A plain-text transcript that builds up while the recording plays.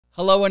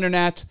Hello,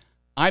 Internet.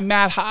 I'm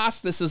Matt Haas.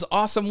 This is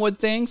Awesome Wood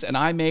Things, and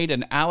I made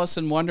an Alice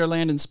in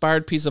Wonderland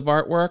inspired piece of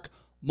artwork.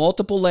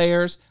 Multiple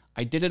layers.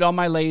 I did it on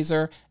my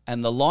laser,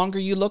 and the longer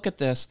you look at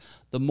this,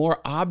 the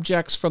more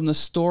objects from the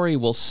story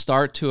will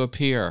start to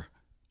appear.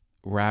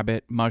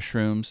 Rabbit,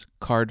 mushrooms,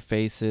 card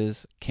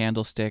faces,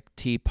 candlestick,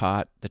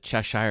 teapot. The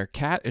Cheshire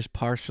Cat is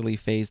partially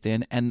phased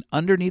in, and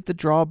underneath the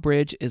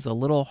drawbridge is a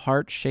little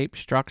heart-shaped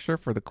structure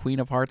for the Queen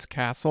of Hearts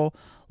castle.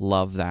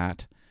 Love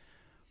that.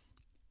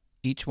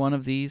 Each one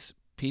of these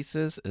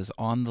pieces is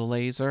on the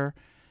laser.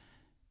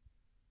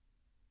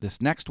 This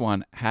next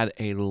one had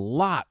a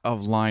lot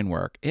of line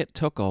work. It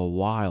took a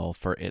while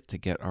for it to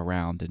get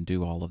around and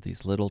do all of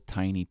these little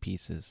tiny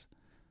pieces.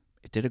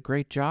 It did a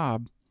great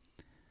job.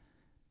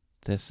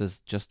 This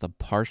is just a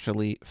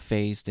partially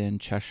phased in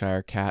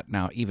Cheshire Cat.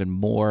 Now even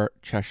more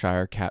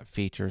Cheshire Cat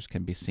features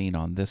can be seen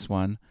on this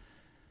one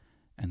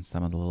and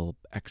some of the little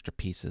extra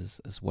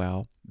pieces as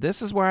well.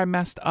 This is where I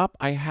messed up.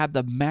 I had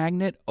the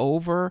magnet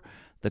over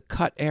the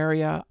cut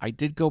area. I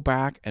did go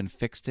back and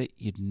fixed it.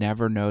 You'd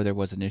never know there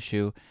was an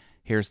issue.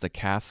 Here's the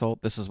castle.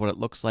 This is what it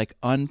looks like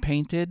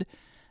unpainted.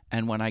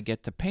 And when I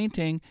get to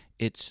painting,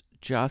 it's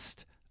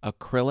just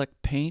acrylic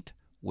paint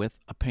with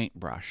a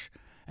paintbrush.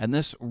 And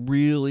this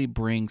really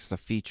brings the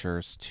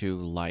features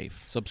to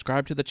life.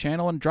 Subscribe to the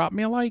channel and drop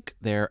me a like.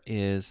 There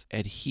is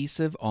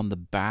adhesive on the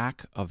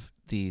back of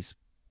these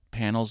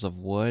panels of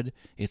wood.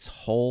 It's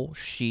whole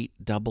sheet,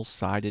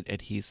 double-sided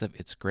adhesive.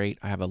 It's great.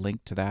 I have a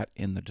link to that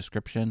in the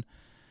description.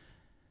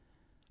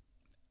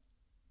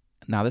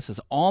 Now this is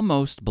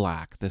almost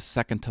black, this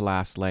second to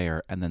last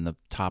layer, and then the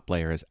top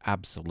layer is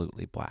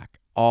absolutely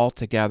black. All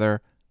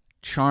together,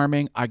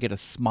 charming. I get a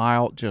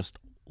smile just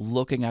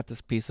looking at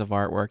this piece of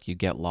artwork. You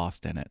get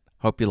lost in it.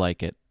 Hope you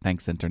like it.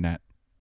 Thanks, Internet.